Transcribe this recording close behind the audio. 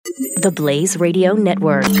TheBlaze Radio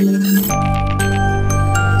Network.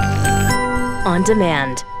 On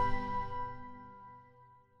demand.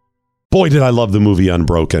 Boy, did I love the movie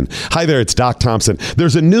Unbroken. Hi there, it's Doc Thompson.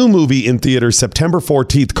 There's a new movie in theaters September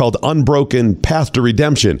 14th called Unbroken: Path to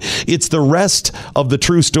Redemption. It's the rest of the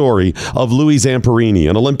true story of Louis Zamperini,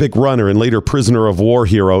 an Olympic runner and later prisoner of war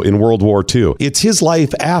hero in World War II. It's his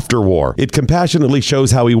life after war. It compassionately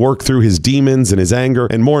shows how he worked through his demons and his anger,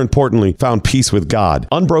 and more importantly, found peace with God.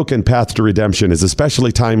 Unbroken: Path to Redemption is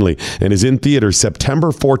especially timely and is in theaters September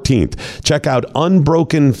 14th. Check out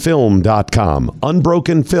unbrokenfilm.com.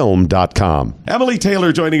 Unbrokenfilm.com. Emily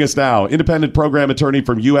Taylor joining us now, independent program attorney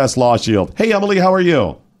from U.S. Law Shield. Hey, Emily, how are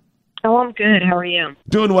you? Oh, I'm good. How are you?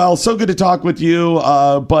 Doing well. So good to talk with you,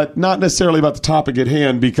 but not necessarily about the topic at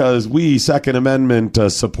hand, because we Second Amendment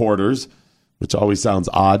supporters, which always sounds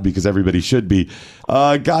odd because everybody should be,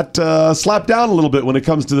 got slapped down a little bit when it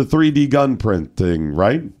comes to the 3D gun printing,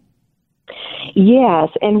 right? Yes,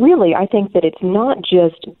 and really, I think that it's not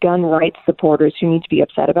just gun rights supporters who need to be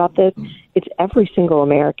upset about this. It's every single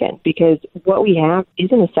American, because what we have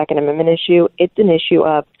isn't a Second Amendment issue. It's an issue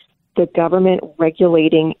of the government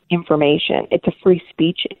regulating information. It's a free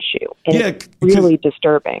speech issue, and it's really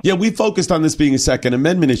disturbing. Yeah, we focused on this being a Second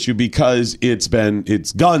Amendment issue because it's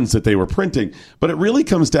guns that they were printing, but it really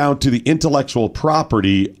comes down to the intellectual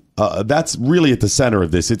property. That's really at the center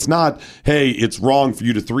of this. It's not, hey, it's wrong for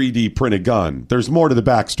you to 3D print a gun. There's more to the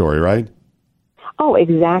backstory, right? Oh,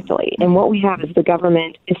 exactly. And what we have is the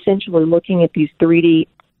government essentially looking at these 3D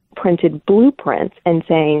printed blueprints and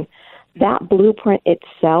saying that blueprint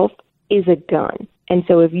itself is a gun. And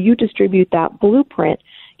so if you distribute that blueprint,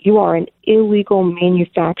 you are an illegal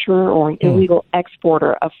manufacturer or an illegal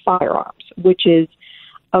exporter of firearms, which is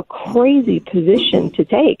a crazy position to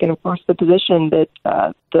take. And of course, the position that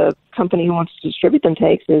the company who wants to distribute them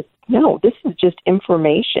takes is, no, this is just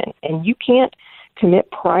information, and you can't commit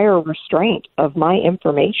prior restraint of my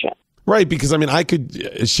information. Right, because, I mean, I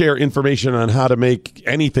could share information on how to make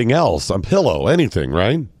anything else, a pillow, anything,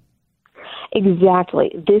 right?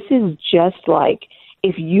 Exactly. This is just like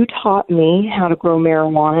if you taught me how to grow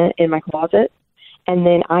marijuana in my closet, and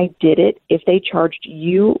then I did it, if they charged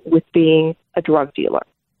you with being a drug dealer.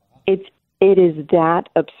 It is that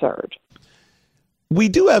absurd. We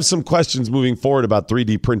do have some questions moving forward about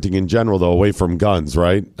 3D printing in general, though, away from guns,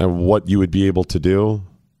 right? And what you would be able to do.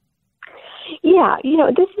 Yeah,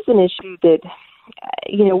 this is an issue that,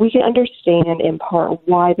 we can understand in part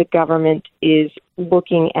why the government is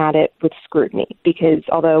looking at it with scrutiny, because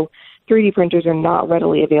although 3D printers are not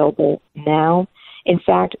readily available now, in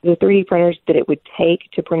fact, the 3D printers that it would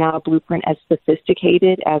take to print out a blueprint as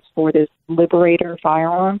sophisticated as for this Liberator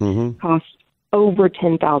firearm cost over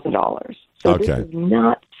 $10,000. So This is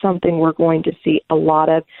not something we're going to see a lot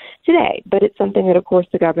of today, but it's something that, of course,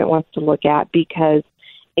 the government wants to look at because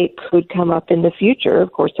it could come up in the future.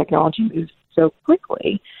 Of course, technology moves so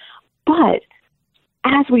quickly. But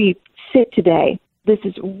as we sit today, this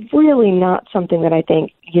is really not something that I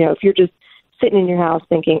think, if you're just sitting in your house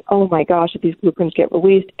thinking, oh my gosh, if these blueprints get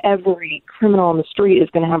released, every criminal on the street is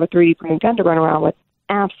going to have a 3D printed gun to run around with.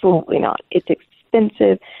 Absolutely not. It's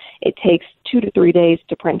expensive. It takes 2 to 3 days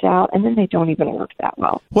to print out, and then they don't even work that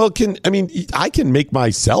well. Well, I can make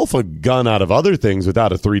myself a gun out of other things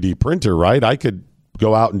without a 3D printer, right? I could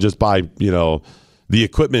go out and just buy, the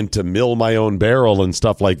equipment to mill my own barrel and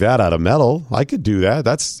stuff like that out of metal. I could do that.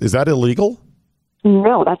 Is that illegal?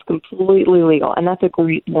 No, that's completely legal, and that's a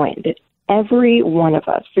great point. That every one of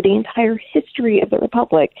us, for the entire history of the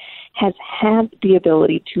Republic, has had the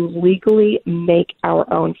ability to legally make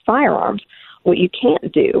our own firearms. What you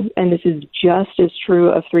can't do, and this is just as true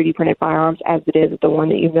of 3D printed firearms as it is of the one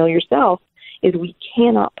that you mill yourself, is we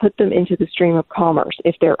cannot put them into the stream of commerce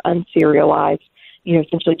if they're unserialized,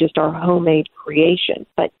 essentially just our homemade creation.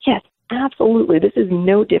 But yes, absolutely, this is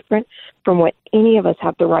no different from what any of us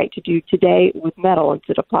have the right to do today with metal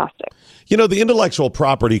instead of plastic. The intellectual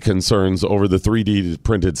property concerns over the 3D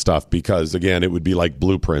printed stuff, because, again, it would be like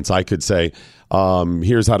blueprints. I could say,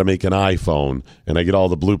 here's how to make an iPhone, and I get all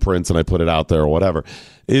the blueprints and I put it out there or whatever,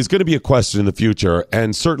 is going to be a question in the future,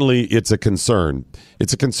 and certainly it's a concern.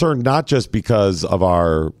 It's a concern not just because of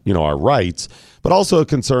our rights, but also a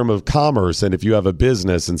concern of commerce, and if you have a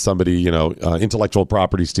business and somebody, intellectual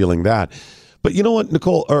property stealing that. But you know what,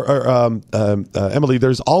 Nicole, Emily,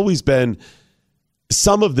 there's always been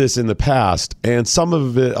some of this in the past, and some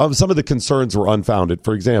of the concerns were unfounded.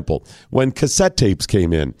 For example, when cassette tapes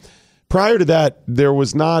came in, prior to that, there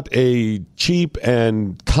was not a cheap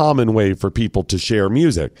and common way for people to share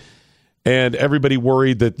music. And everybody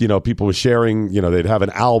worried that, people were sharing, they'd have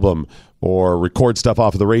an album or record stuff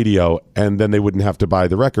off of the radio, and then they wouldn't have to buy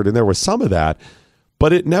the record. And there was some of that,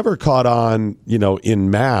 but it never caught on,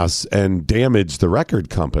 in mass and damaged the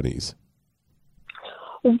record companies.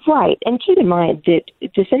 Right. And keep in mind that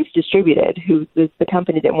Defense Distributed, who was the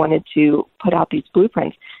company that wanted to put out these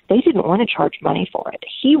blueprints, they didn't want to charge money for it.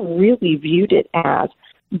 He really viewed it as,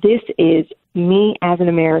 this is me as an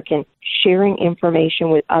American sharing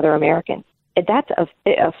information with other Americans. That's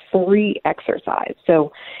a free exercise.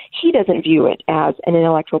 So he doesn't view it as an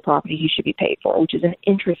intellectual property he should be paid for, which is an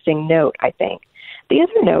interesting note, I think. The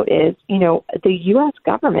other note is, the U.S.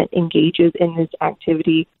 government engages in this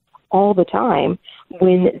activity all the time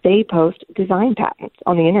when they post design patents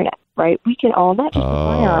on the internet, right? We can all, not just for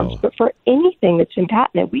firearms, but for anything that's been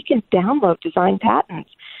patented, we can download design patents.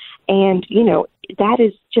 And, that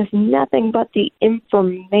is just nothing but the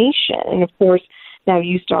information. And, of course, now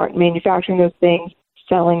you start manufacturing those things,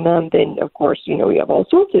 selling them, then, of course, we have all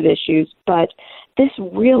sorts of issues. But this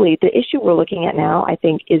really, the issue we're looking at now, I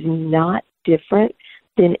think, is not different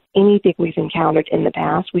than anything we've encountered in the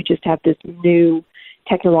past. We just have this new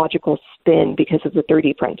technological spin because of the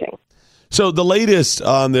 3D printing. So the latest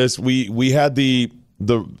on this, we had the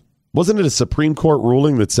wasn't it a Supreme Court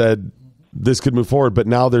ruling that said this could move forward, but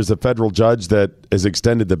now there's a federal judge that has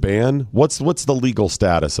extended the ban. What's the legal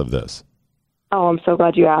status of this? Oh, I'm so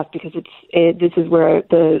glad you asked, because this is where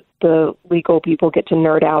the legal people get to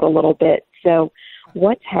nerd out a little bit. So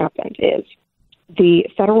what's happened is the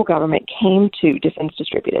federal government came to Defense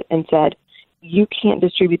Distributed and said, you can't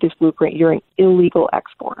distribute this blueprint. You're an illegal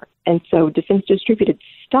exporter. And so Defense Distributed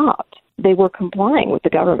stopped. They were complying with the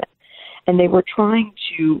government. And they were trying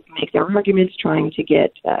to make their arguments, trying to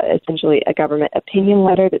get essentially a government opinion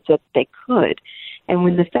letter that said they could. And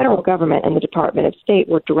when the federal government and the Department of State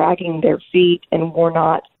were dragging their feet and were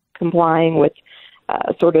not complying with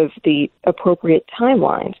sort of the appropriate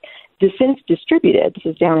timelines, Defense Distributed,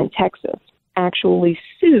 this is down in Texas, actually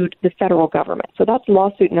sued the federal government. So that's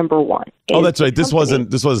lawsuit number one. Oh, that's right. This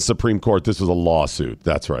wasn't a Supreme Court. This was a lawsuit.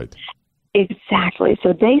 That's right. Exactly.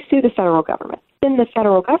 So they sue the federal government. Then the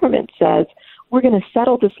federal government says, we're going to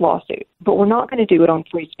settle this lawsuit, but we're not going to do it on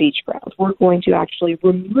free speech grounds. We're going to actually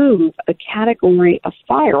remove a category of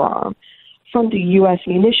firearm from the U.S.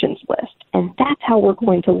 munitions list. And that's how we're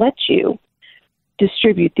going to let you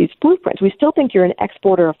distribute these blueprints. We still think you're an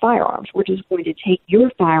exporter of firearms. We're just going to take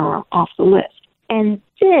your firearm off the list. And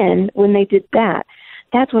then when they did that,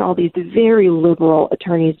 that's when all these very liberal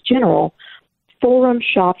attorneys general forum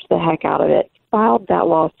shopped the heck out of it, filed that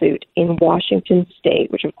lawsuit in Washington State,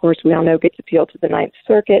 which, of course, we all know gets appealed to the Ninth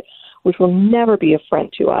Circuit, which will never be a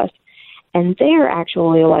friend to us. And they're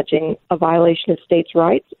actually alleging a violation of states'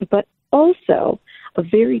 rights, but also a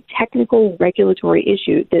very technical regulatory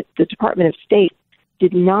issue that the Department of State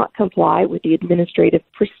did not comply with the Administrative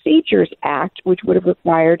Procedures Act, which would have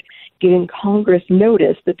required giving Congress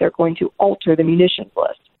notice that they're going to alter the munitions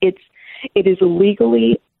list. It is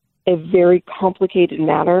legally a very complicated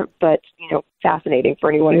matter, but, fascinating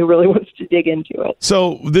for anyone who really wants to dig into it.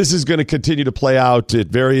 So this is going to continue to play out at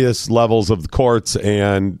various levels of the courts,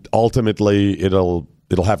 and ultimately it'll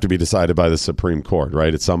have to be decided by the Supreme Court,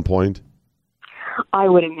 right, at some point? I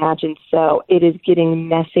would imagine so. It is getting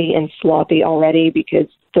messy and sloppy already because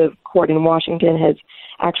the court in Washington has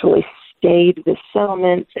actually stayed the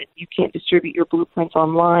settlement that you can't distribute your blueprints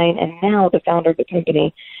online. And now the founder of the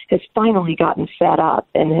company has finally gotten fed up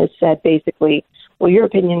and has said basically, well, your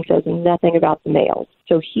opinion says nothing about the mails.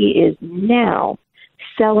 So he is now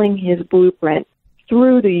selling his blueprint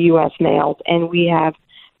through the U.S. mails, and we have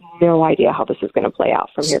no idea how this is going to play out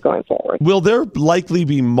from here going forward. Will there likely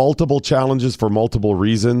be multiple challenges for multiple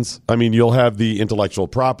reasons? I mean, you'll have the intellectual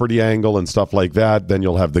property angle and stuff like that. Then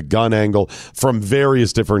you'll have the gun angle from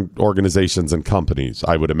various different organizations and companies,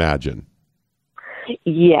 I would imagine.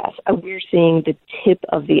 Yes, we're seeing the tip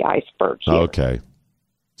of the iceberg here. Okay.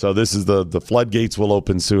 So this is the floodgates will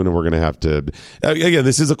open soon, and we're going to have to, again,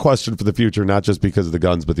 this is a question for the future, not just because of the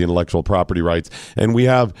guns, but the intellectual property rights. And we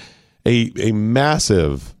have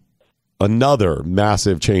another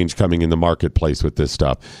massive change coming in the marketplace with this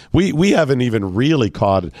stuff. We haven't even really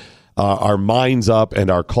caught our minds up and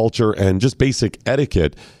our culture and just basic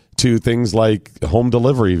etiquette to things like home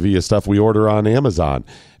delivery via stuff we order on Amazon.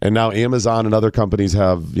 And now Amazon and other companies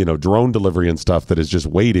have, drone delivery and stuff that is just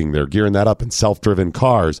waiting. They're gearing that up in self-driven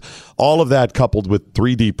cars. All of that coupled with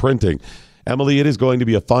 3D printing. Emily, it is going to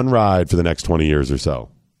be a fun ride for the next 20 years or so.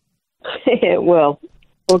 It will.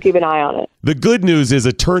 We'll keep an eye on it. The good news is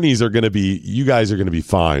attorneys you guys are going to be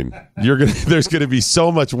fine. There's going to be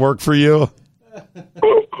so much work for you.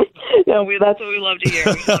 No, that's what we love to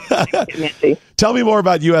hear. Tell me more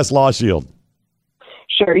about U.S. Law Shield.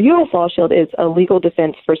 Sure. U.S. Law Shield is a legal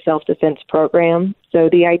defense for self-defense program. So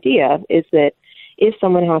the idea is that if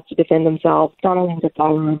someone has to defend themselves, not only with a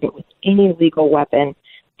firearm, but with any legal weapon,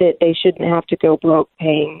 that they shouldn't have to go broke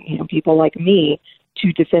paying, people like me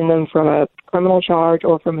to defend them from a criminal charge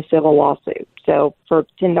or from a civil lawsuit. So for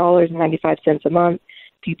 $10.95 a month,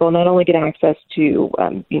 people not only get access to,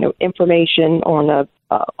 information on a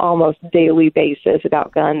almost daily basis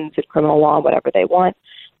about guns and criminal law, whatever they want,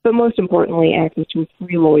 but most importantly, access to a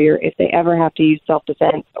free lawyer if they ever have to use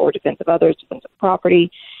self-defense or defense of others, defense of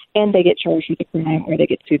property, and they get charged with a crime or they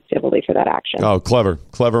get sued civilly for that action. Oh,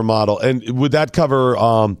 clever model. And would that cover,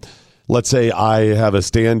 let's say I have a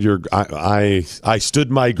stand, I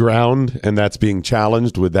stood my ground and that's being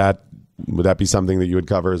challenged. Would that be something that you would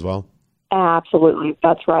cover as well? Absolutely.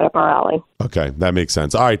 That's right up our alley. Okay, that makes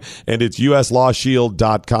sense. All right. And it's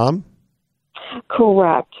uslawshield.com?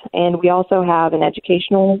 Correct. And we also have an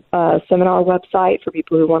educational seminar website for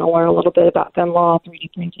people who want to learn a little bit about gun law,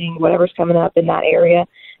 3D printing, whatever's coming up in that area.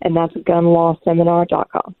 And that's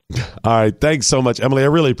gunlawseminar.com. All right. Thanks so much, Emily. I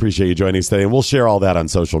really appreciate you joining us today. And we'll share all that on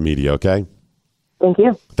social media, okay? Thank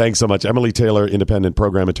you. Thanks so much. Emily Taylor, independent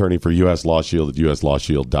program attorney for U.S. Law Shield at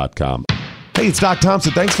uslawshield.com. Hey, it's Doc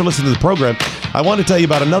Thompson. Thanks for listening to the program. I want to tell you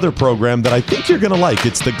about another program that I think you're going to like.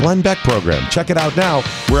 It's the Glenn Beck program. Check it out now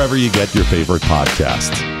wherever you get your favorite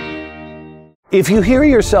podcasts. If you hear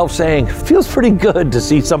yourself saying, feels pretty good to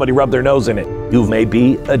see somebody rub their nose in it, you may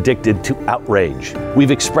be addicted to outrage. We've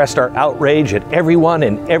expressed our outrage at everyone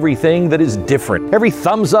and everything that is different. Every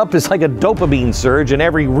thumbs up is like a dopamine surge, and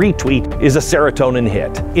every retweet is a serotonin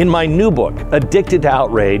hit. In my new book, Addicted to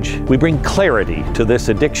Outrage, we bring clarity to this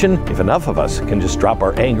addiction. If enough of us can just drop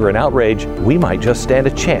our anger and outrage, we might just stand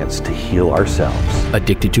a chance to heal ourselves.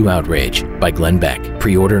 Addicted to Outrage by Glenn Beck.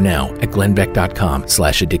 Pre-order now at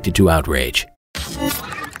glennbeck.com/addicted to outrage.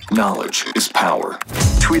 Knowledge is power.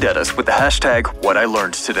 Tweet at us with the hashtag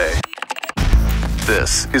 #WhatILearnedToday.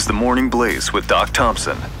 This is The Morning Blaze with Doc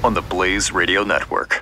Thompson on the Blaze Radio Network.